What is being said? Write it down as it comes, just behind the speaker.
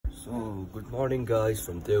So, good morning guys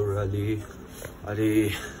from Deurali.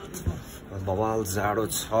 Ali bawal jado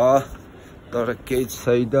cha tara kehi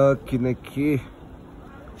chaina kinaki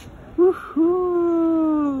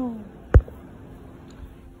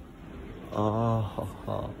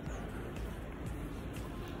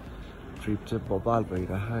trip चाहिँ बबाल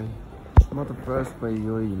भइरहेको है म त प्रयास पाइ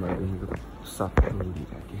यो हिमालयको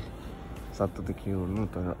सातो त के हुनु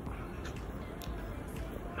तर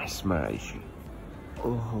यसमा आइसु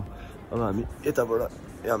ओहो अब हामी यताबाट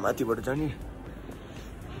यहाँ माथिबाट जाने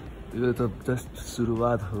यो त जस्ट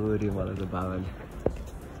सुरुवात हो रे मलाई त बाबाले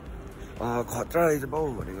खतरा रहेछ बाउ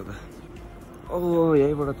भनेको त ओ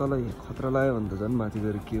यहीँबाट तल खतरा लाग्यो भने त झन् माथि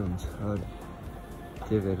गएर के हुन्छ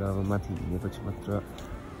त्यही भएर अब माथि हिँडेपछि मात्र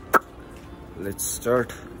लेट्स स्टार्ट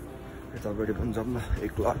यतापट्टि पनि जाऊँ न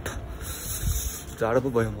एक लाट जाडो पो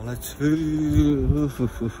भयो मलाई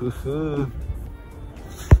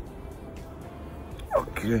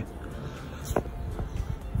ओके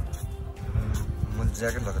मैले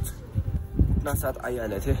ज्याकेट लगाएको छु न साथ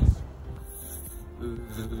आइहालेको थिएँ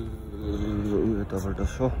यताबाट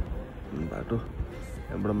सो बाटो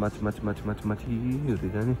यहाँबाट माथि माथि माथि माथि माथि हुँदै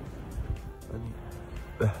जाने अनि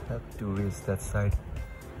to reach that side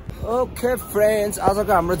okay friends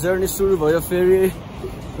आजको हाम्रो जर्नी सुरु भयो फेरि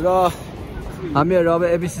र हामीहरू अब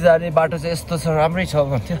एबिसी जाने बाटो चाहिँ यस्तो छ राम्रै छ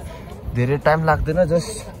भन्थ्यो धेरै टाइम लाग्दैन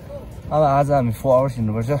जस्ट अब आज हामी 4 आवर्स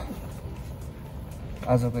हिँड्नुपर्छ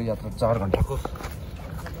आजको यात्रा 4 घन्टाको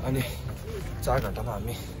अनि 4 घन्टामा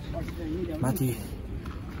हामी माथि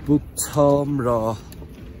पुग्छौँ र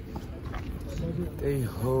त्यही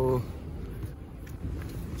हो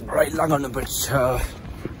रैला गर्नुपर्छ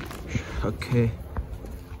ओके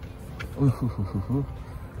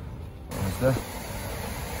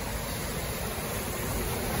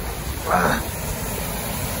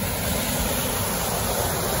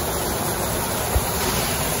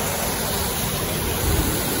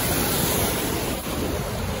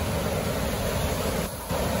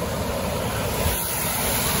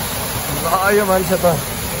यो मान्छे त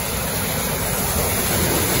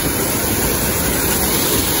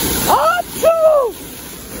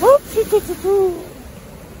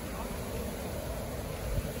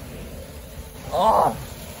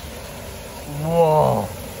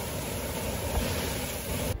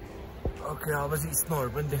ओके अब चाहिँ स्नोहरू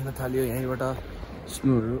पनि देख्न थाल्यो यहीँबाट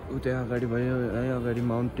स्नोहरू उतै अगाडि भयो यहीँ अगाडि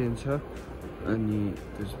माउन्टेन छ अनि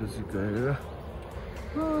त्यसपछि गएर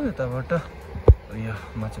यताबाट यो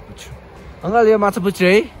माछा पुच्छु अङ्कल यो माछा पुच्छु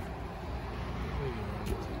है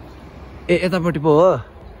ए यतापट्टि पो हो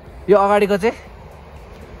यो अगाडिको चाहिँ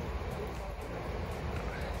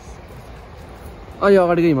यो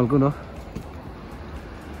अगाडिको हिमाल कुन हो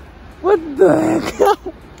What the heck?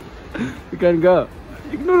 You can go.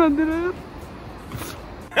 Ignore it.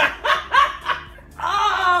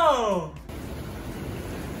 Oh!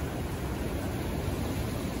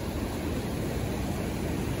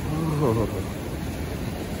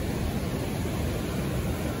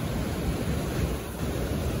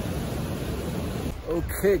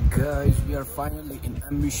 Okay guys, we are finally in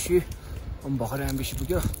Ambishi. I'm भर्खरै Ambishi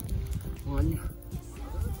पुग्यो अनि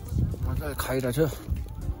मजाले खाइरहेछ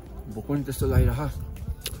भोक पनि त्यस्तो लागिरह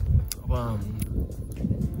अब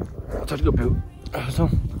पछाडिको भ्यू छ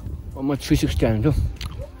म 360 हान्छु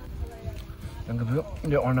त्यहाँको भ्यू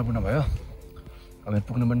यो अन्नपूर्ण भयो हामी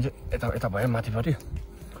पुग्नु पनि चाहिँ यता यता भयो माथिपट्टि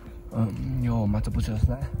यो माछा पुच्छु जस्तो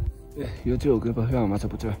लाग्यो यो चाहिँ हो कि भयो माछा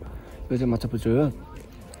पुच्छु यो चाहिँ माछा पुच्छु हो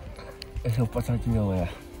यसो पछाडि चाहिँ यो भयो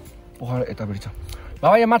पोखरा यतापट्टि छ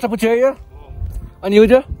बाबा यो माछा पुच्छु यो अनि यो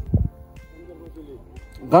चाहिँ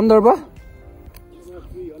गन्धर्व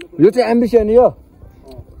यो चाहिँ एम्बिसी अनि यो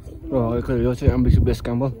यो चाहिँ एम्बिसी बेस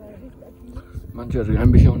क्याम्प हो मान्छेहरू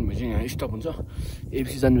एम्बिसी आउनु भए चाहिँ यहाँ स्टप हुन्छ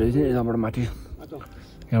एबिसी जानु भए चाहिँ यहाँबाट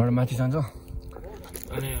माथि जान्छ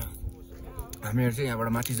अनि हामीहरू चाहिँ यहाँबाट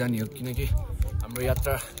माथि जाने हो किनकि हाम्रो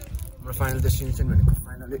यात्रा हाम्रो फाइनल डेस्टिनेसन भनेको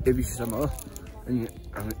फाइनली एबिसीसम्म हो अनि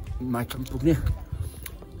हामी माथि पुग्ने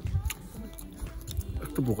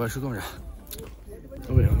यस्तो भोका छु क्या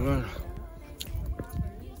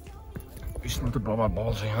इसमें तो बवाल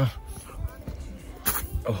balls है यहाँ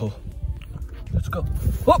oh let's go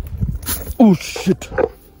oh shit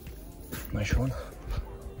nice one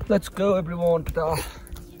let's go everyone to the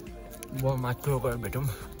well my crew got a bit of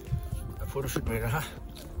photo shoot made ha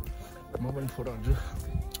moment photo haन्छु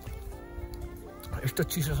यस्तो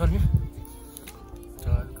चिसो छ नि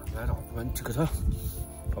तर पनि ठिकै छ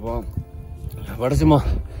अब यहाँबाट चाहिँ म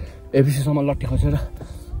एबिसी सम्म लट्ठी खसेर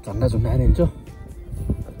झन्डा झुन्डाएर हिँड्छु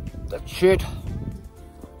That's shit.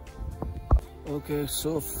 Okay, so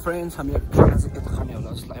friends, हामी खाना चाहिँ के त खाने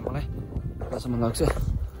होला जस्तो लाग्यो मलाई लाग्छ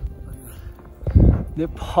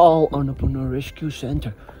Nepal Annapurna Rescue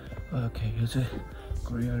Center. Okay, here's a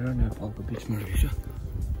Korea and Nepal beach. Danger.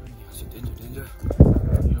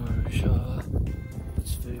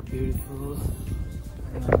 It's very beautiful.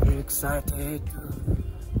 I'm very excited.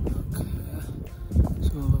 Okay.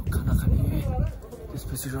 So, खाना खाने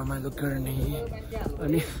त्यसपछि रमाइलो गर्ने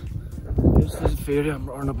अनि त्यसपछि फेरि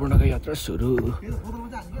हाम्रो अन्नपूर्णको यात्रा सुरु.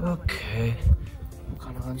 Okay.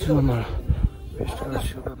 खाना खान्छु म.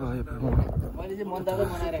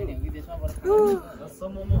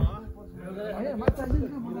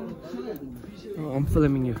 I'm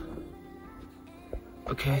filming you.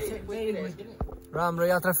 Okay. राम्रो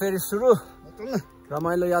यात्रा फेरि सुरु.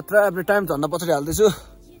 रमाइलो यात्रा एभ्री टाइम झन्डा पछाडि हाल्दैछु.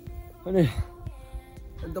 अनि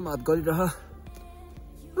एकदम हात गरिरह.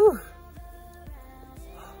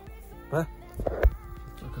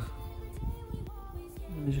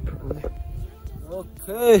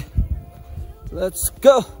 Okay. Let's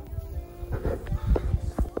go.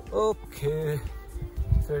 Okay.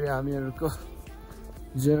 फेरि हामीहरूको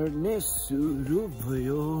जर्नी सुरु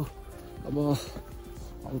भयो. अब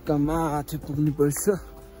हल्का माथि पुग्नु पर्छ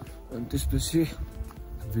अनि त्यसपछि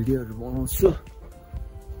भिडियोहरू बनाउँछु.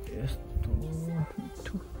 यस्तो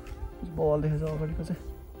मिठो बल देखेछ अगाडिको चाहिँ.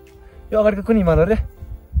 यो अगाडिको कुन हिमाल हो रे?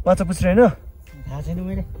 माछा पुछ्रे होइन? थाहा छैन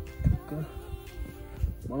मैले.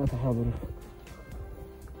 मलाई थाहा बरु.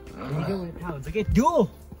 थाहा हुन्छ के त्यो?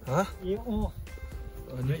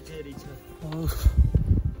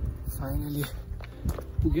 फाइनली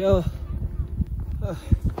पुग्यो.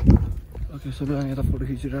 ओके सबैजना यता फोटो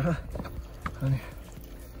खिचिरहेर अनि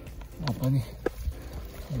म पनि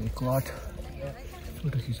क्लट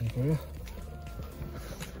फोटो खिच्नु पर्यो.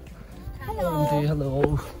 Hello.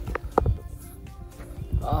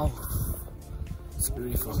 Oh, it's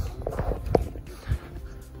beautiful.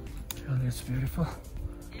 Really, it's beautiful.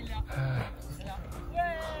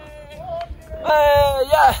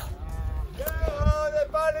 Yeah.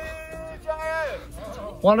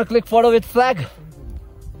 Wanna click photo with flag?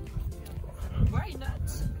 Why not?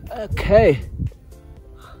 Okay.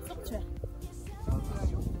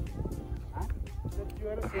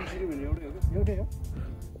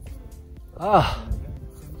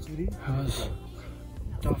 It was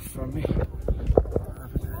tough for me.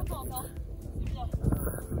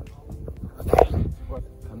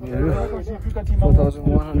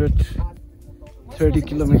 4,130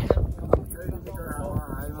 kilometers.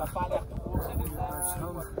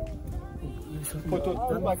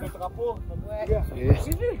 Okay,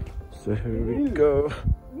 so here we go.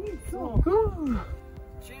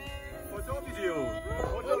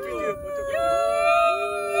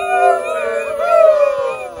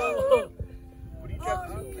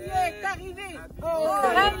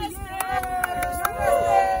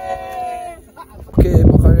 Okay,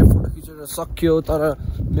 भर्खरै photo खिचेर सक्यो तर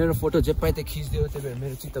मेरो फोटो जे पाए त्यही खिच्दियो. त्यही भएर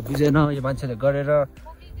मेरो चित्त बुझेन यो मान्छेले गरेर.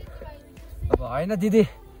 अब होइन दिदी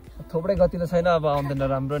थोप्रै गतिलो छैन. अब आउँदैन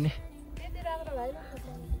राम्रो नि.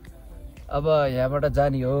 अब यहाँबाट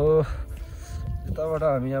जाने हो. यताबाट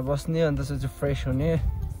हामी यहाँ बस्ने अनि त्यसपछि फ्रेस हुने.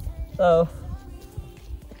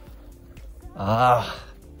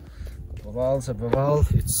 Bubbles.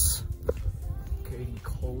 It's getting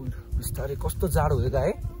cold. बिस्तारै कस्तो जाडो हुँदै गयो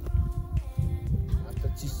है.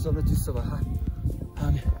 चिसो भयो.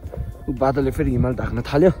 अनि बादलले फेरि हिमाल ढाक्न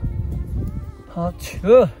थाल्यो.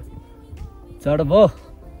 जाडो भयो.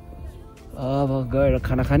 अब गएर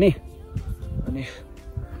खाना खाने अनि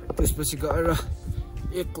त्यसपछि गएर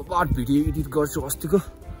एक बार भिडियो एडिट गर्छु अस्तिको.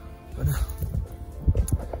 अनि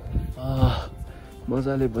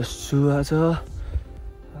मजाले बस्छु आज.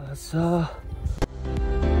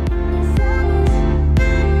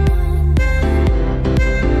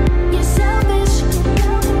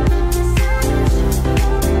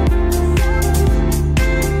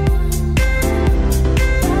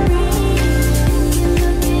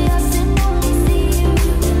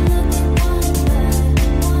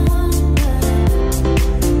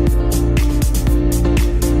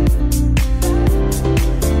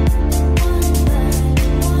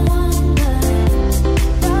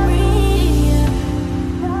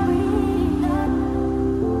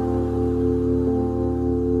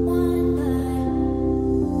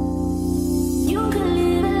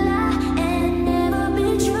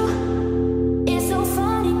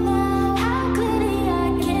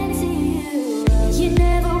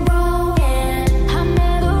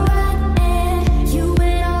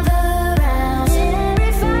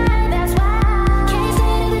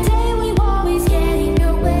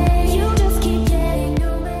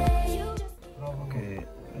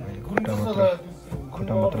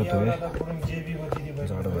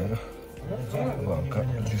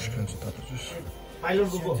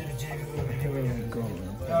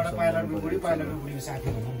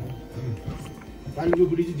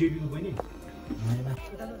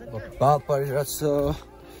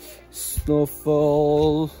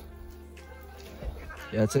 Snowfall.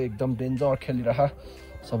 यहाँ चाहिँ एकदम डेन्जर खेलिरहा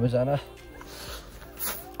सबैजना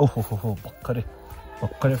ओहो हो भक्करे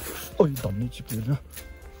ओइ धम्नी चिप्यो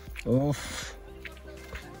oh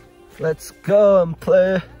let's go and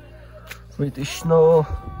play with the snow.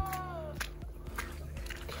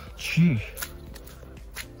 Gee.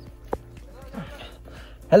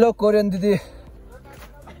 Hello Korean didi.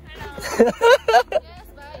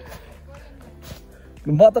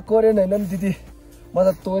 म त कोरियन हैन नि दिदी म त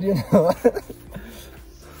तोरियन हो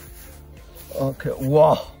ओके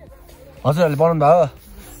वाह हजुरहरुले बनाउनु भयो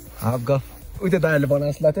हाफ गफ उही त दाइहरुले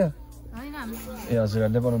बनाएको जस्तो लाग्थ्यो हैन ए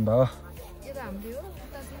हजुरहरुले बनाउनु भयो यो त हाम्रो हो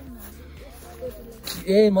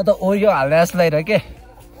ए म त ओरियो हाल्ने जस्तो लागिरहेको के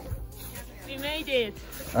we made it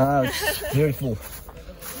beautiful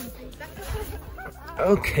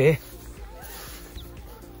okay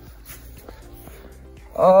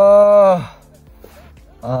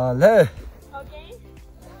le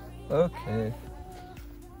okay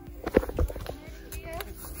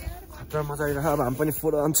खतरा मजा आइरहेको अब हामी पनि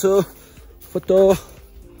फोटो हान्छु photo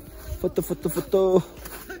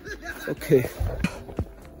okay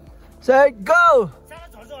say go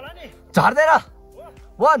झर्दैन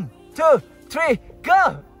 1 2 3 go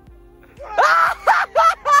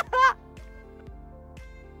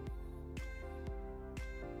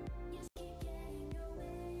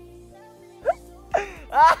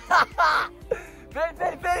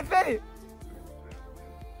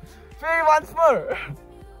Very once more.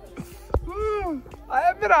 I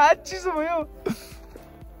have been a cheese of you.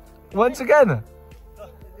 Once again.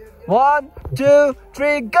 1 2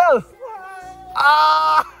 3 go.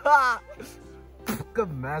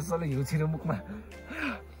 Good mess all you see the mukma.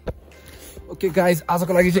 Okay guys,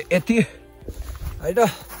 आजको लागि चाहिँ यति हैन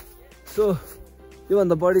so यो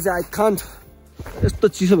भन्दा बढी चाहिँ I can't यस्तो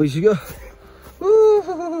चिसो भइसक्यो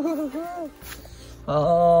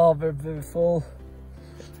oh very full.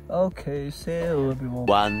 Okay, so everyone.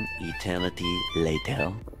 One eternity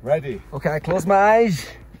later. Ready? Okay, I close my eyes.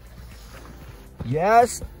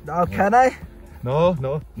 Yes. Now can I? No.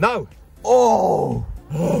 Oh.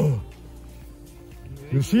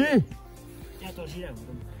 You see?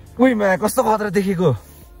 Wait, man, कस्तो खतरा देखेको?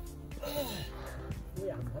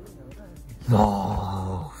 No.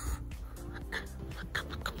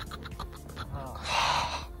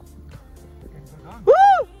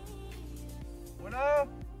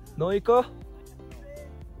 No echo?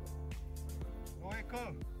 No echo.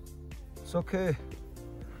 It's okay.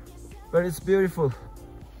 But it's beautiful.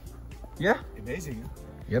 Yeah? Amazing.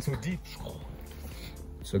 Yep. So deep.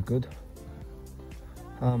 So good.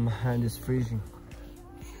 My hand is freezing.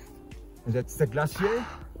 And that's the glacier?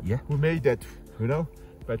 Yeah. Who made that, you know?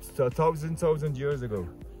 But thousand years ago.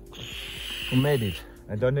 Who made it?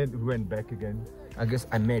 And then it went back again. I guess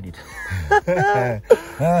I made it.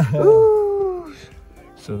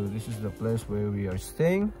 So this is the place where we are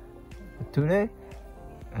staying today.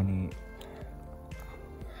 And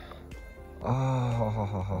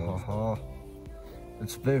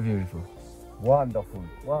it's very beautiful. Wonderful.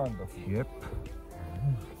 Yep.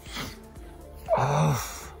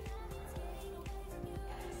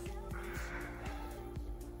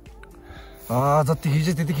 जति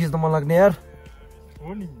खिच्यो त्यति खिच्न मन लाग्ने यार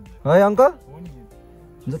है uncle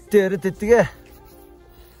जति हेऱ्यो त्यतिकै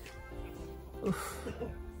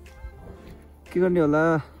के गर्ने होला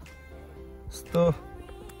यस्तो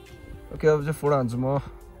ओके अब चाहिँ फोटो हान्छु म